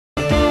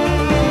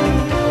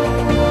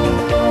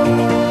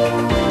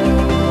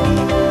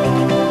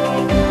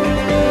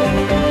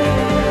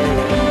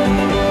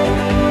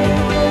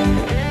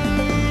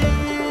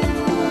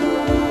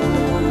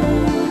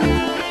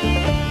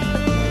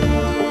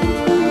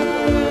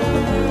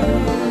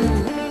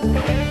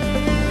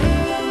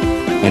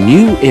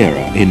new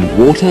era in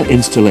water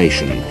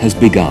installation has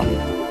begun.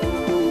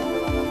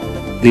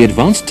 The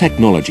advanced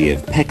technology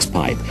of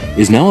Pexapipe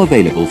is now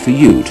available for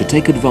you to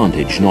take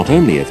advantage not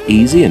only of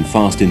easy and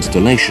fast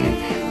installation,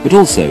 but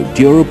also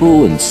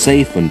durable and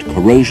safe and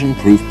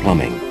corrosion-proof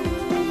plumbing.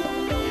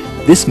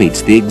 This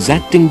meets the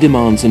exacting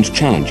demands and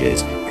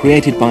challenges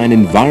created by an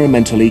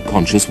environmentally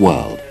conscious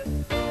world.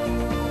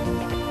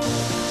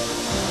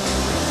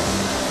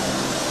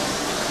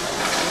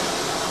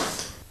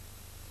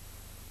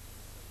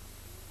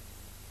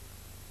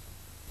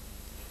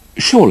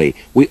 Surely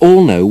we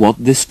all know what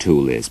this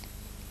tool is,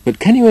 but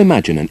can you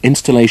imagine an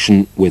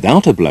installation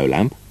without a blow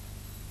lamp?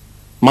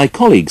 My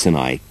colleagues and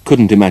I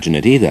couldn't imagine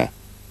it either,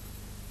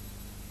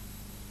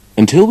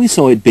 until we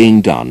saw it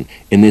being done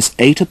in this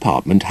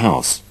 8-apartment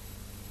house.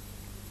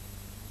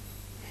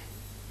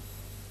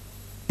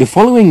 The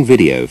following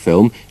video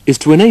film is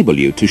to enable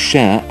you to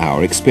share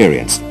our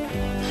experience.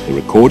 The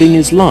recording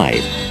is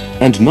live,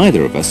 and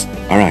neither of us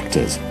are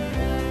actors.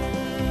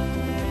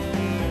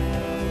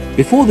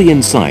 Before the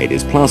inside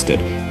is plastered,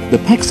 the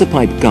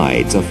Pexapipe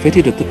guides are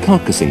fitted at the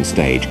carcassing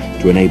stage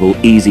to enable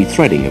easy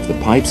threading of the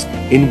pipes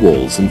in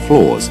walls and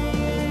floors.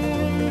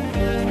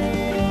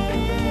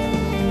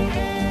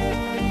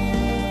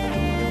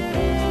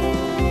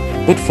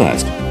 But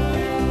first,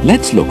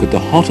 let's look at the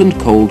hot and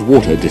cold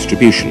water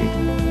distribution.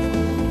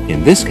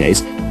 In this case,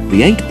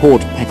 the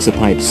 8-port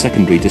Pexapipe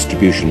secondary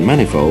distribution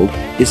manifold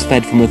is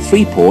fed from a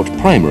 3-port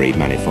primary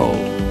manifold.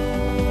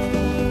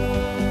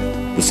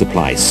 The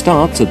supply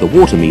starts at the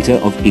water meter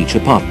of each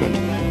apartment.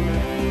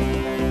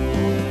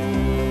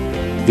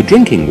 The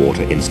drinking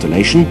water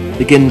installation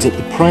begins at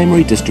the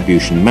primary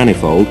distribution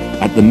manifold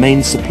at the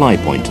main supply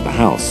point to the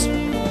house.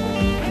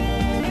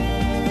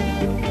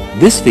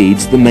 This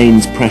feeds the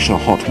mains pressure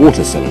hot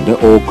water cylinder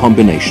or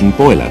combination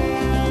boiler,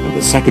 and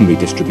the secondary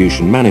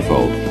distribution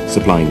manifold,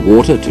 supplying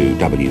water to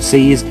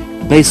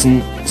WCs,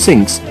 basin,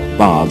 sinks,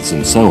 baths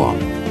and so on.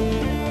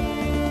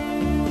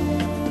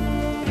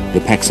 The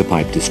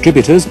Pexapipe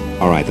distributors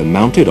are either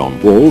mounted on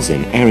walls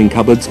in airing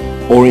cupboards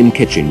or in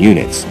kitchen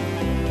units.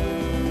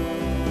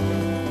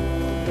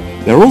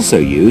 They're also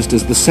used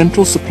as the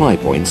central supply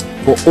points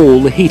for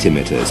all the heat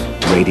emitters,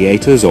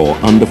 radiators or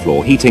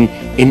underfloor heating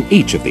in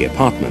each of the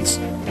apartments.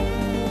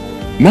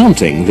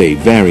 Mounting the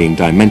varying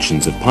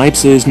dimensions of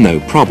pipes is no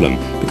problem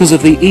because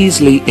of the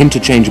easily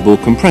interchangeable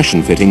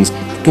compression fittings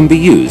that can be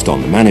used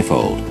on the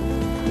manifold.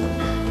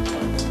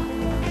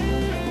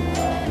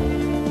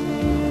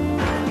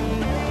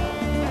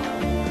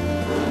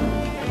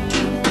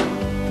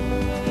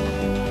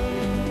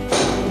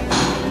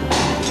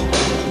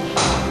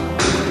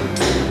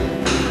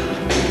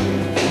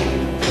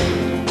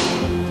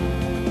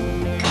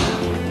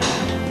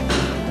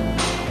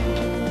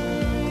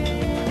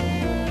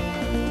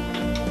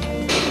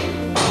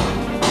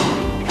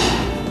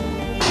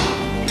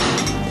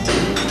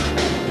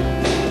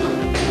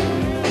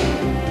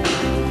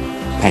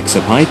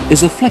 Pexapipe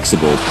is a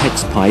flexible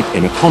PEX pipe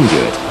in a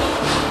conduit.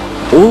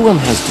 All one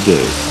has to do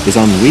is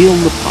unreel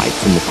the pipe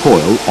from the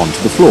coil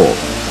onto the floor,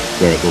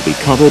 where it will be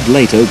covered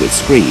later with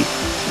screed,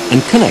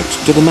 and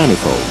connect to the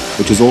manifold,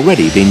 which has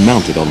already been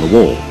mounted on the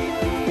wall.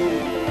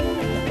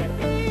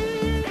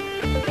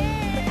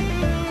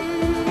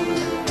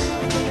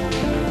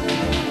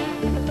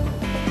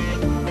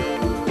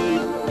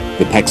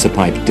 The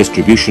Pexapipe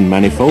distribution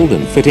manifold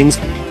and fittings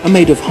are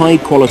made of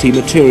high-quality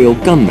material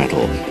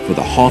gunmetal for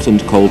the hot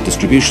and cold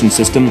distribution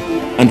system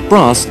and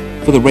brass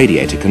for the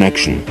radiator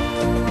connection.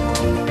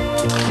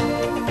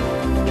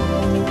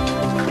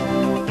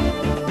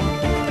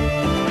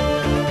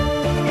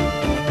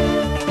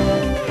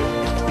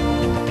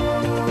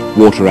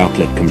 Water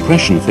outlet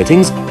compression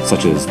fittings,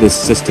 such as this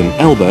system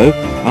elbow,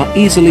 are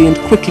easily and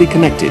quickly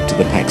connected to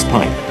the PEX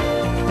pipe.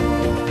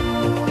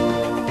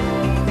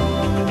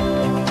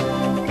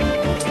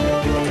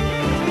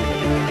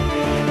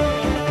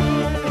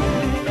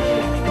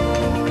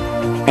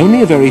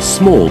 Only a very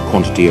small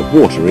quantity of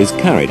water is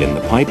carried in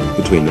the pipe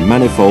between the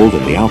manifold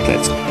and the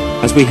outlets,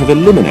 as we have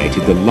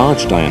eliminated the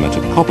large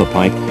diameter copper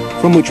pipe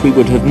from which we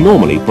would have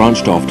normally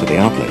branched off to the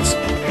outlets.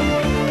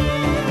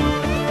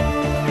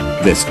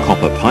 This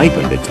copper pipe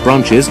and its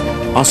branches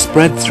are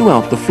spread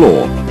throughout the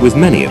floor, with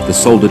many of the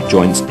soldered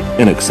joints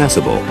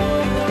inaccessible.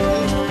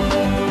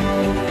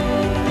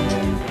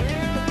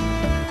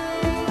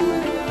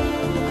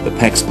 The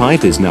PEX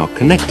pipe is now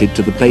connected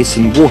to the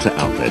basin water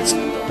outlets.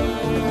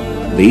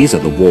 These are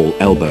the wall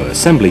elbow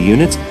assembly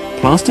units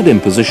plastered in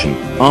position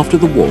after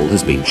the wall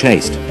has been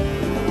chased.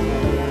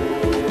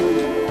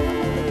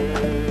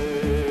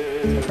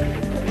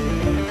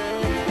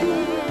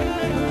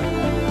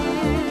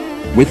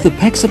 With the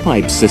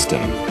Pexapipe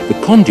system,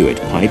 the conduit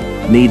pipe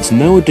needs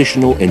no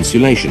additional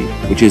insulation,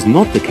 which is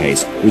not the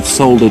case with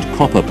soldered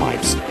copper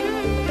pipes.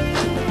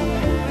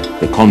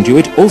 The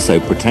conduit also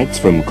protects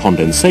from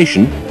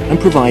condensation and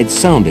provides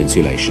sound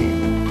insulation.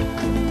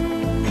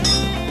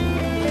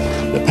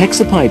 The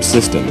Pexapipe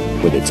system,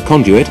 with its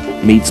conduit,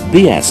 meets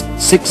BS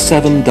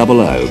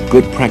 6700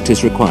 good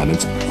practice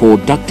requirements for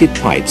ducted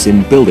pipes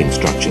in building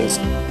structures.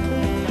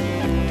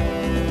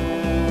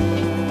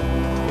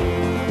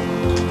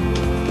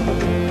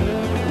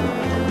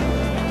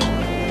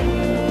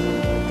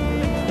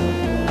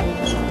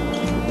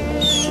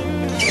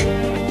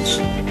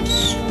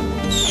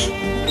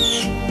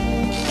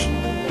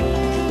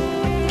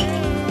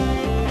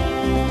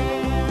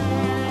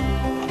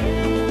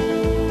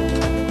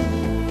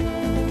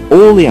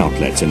 all the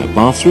outlets in a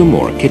bathroom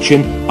or a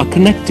kitchen are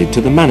connected to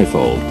the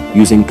manifold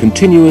using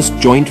continuous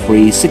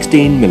joint-free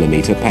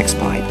 16mm PEX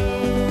pipe.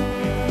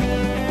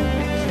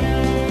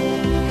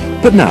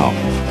 But now,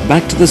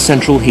 back to the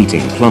central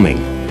heating plumbing.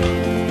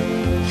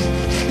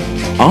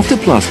 After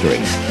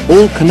plastering,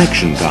 all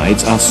connection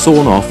guides are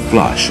sawn off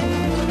flush.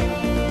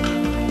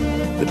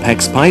 The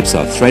PEX pipes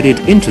are threaded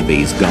into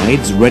these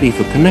guides ready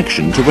for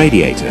connection to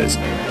radiators.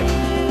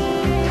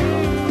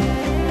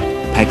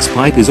 PEX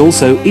pipe is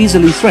also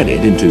easily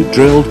threaded into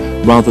drilled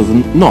rather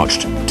than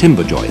notched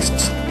timber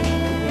joists.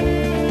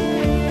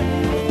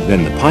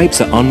 Then the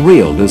pipes are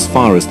unreeled as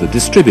far as the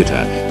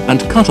distributor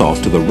and cut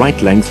off to the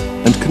right length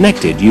and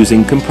connected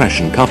using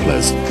compression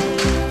couplers.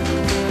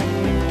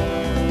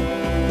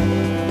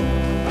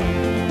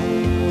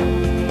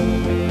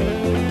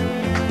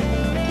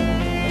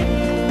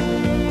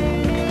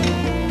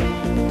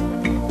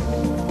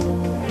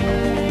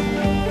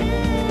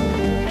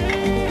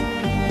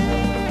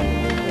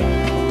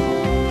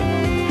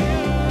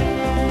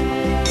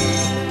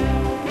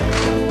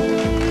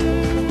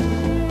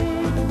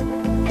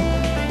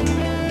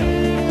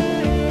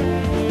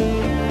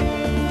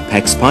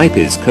 PEX pipe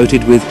is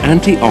coated with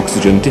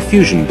anti-oxygen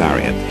diffusion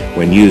barrier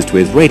when used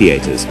with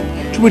radiators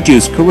to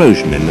reduce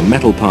corrosion in the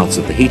metal parts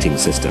of the heating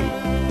system.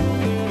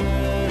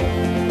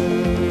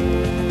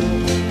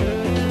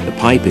 The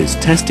pipe is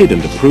tested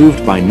and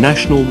approved by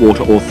national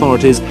water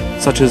authorities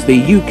such as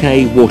the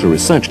UK Water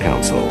Research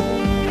Council.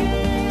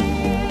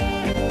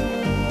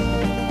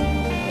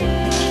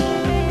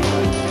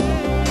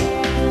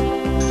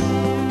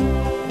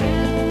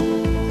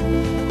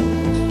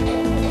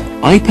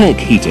 IPPEC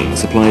Heating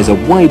supplies a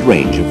wide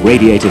range of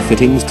radiator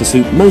fittings to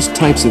suit most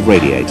types of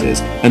radiators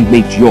and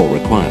meet your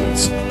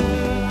requirements.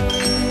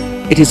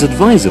 It is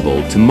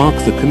advisable to mark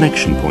the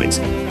connection points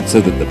so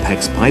that the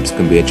PEX pipes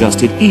can be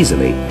adjusted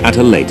easily at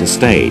a later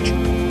stage.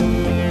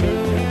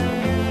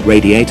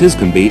 Radiators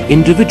can be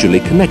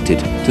individually connected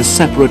to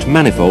separate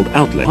manifold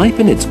outlets. Pipe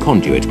in its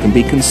conduit can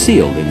be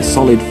concealed in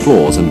solid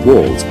floors and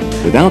walls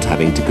without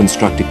having to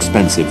construct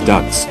expensive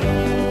ducts.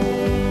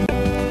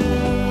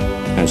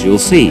 As you'll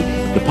see,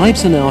 the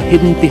pipes are now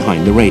hidden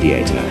behind the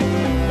radiator.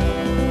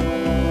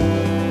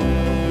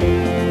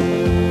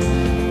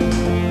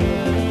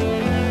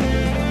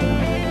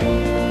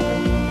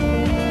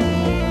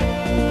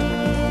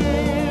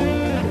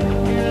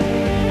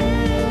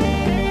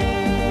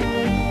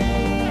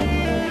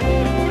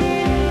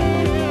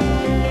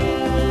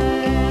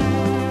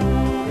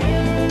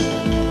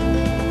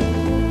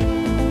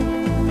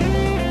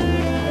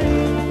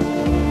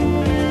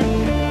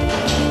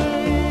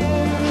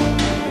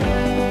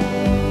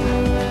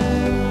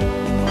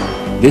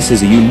 This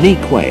is a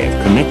unique way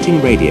of connecting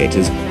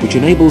radiators which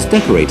enables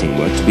decorating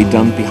work to be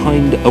done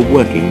behind a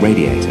working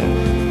radiator.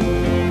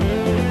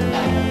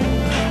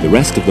 The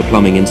rest of the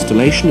plumbing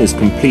installation is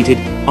completed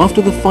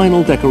after the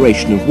final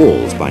decoration of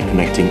walls by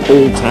connecting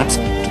all taps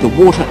to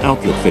the water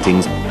outlet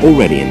fittings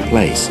already in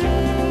place.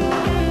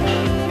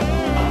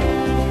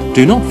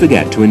 Do not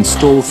forget to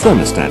install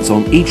thermostats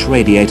on each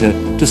radiator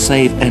to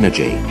save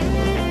energy.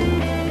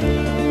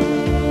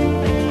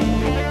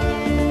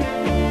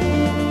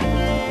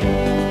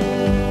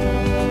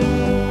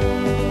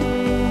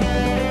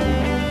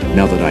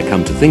 Now that I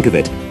come to think of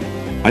it,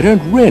 I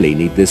don't really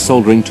need this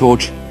soldering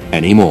torch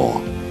anymore.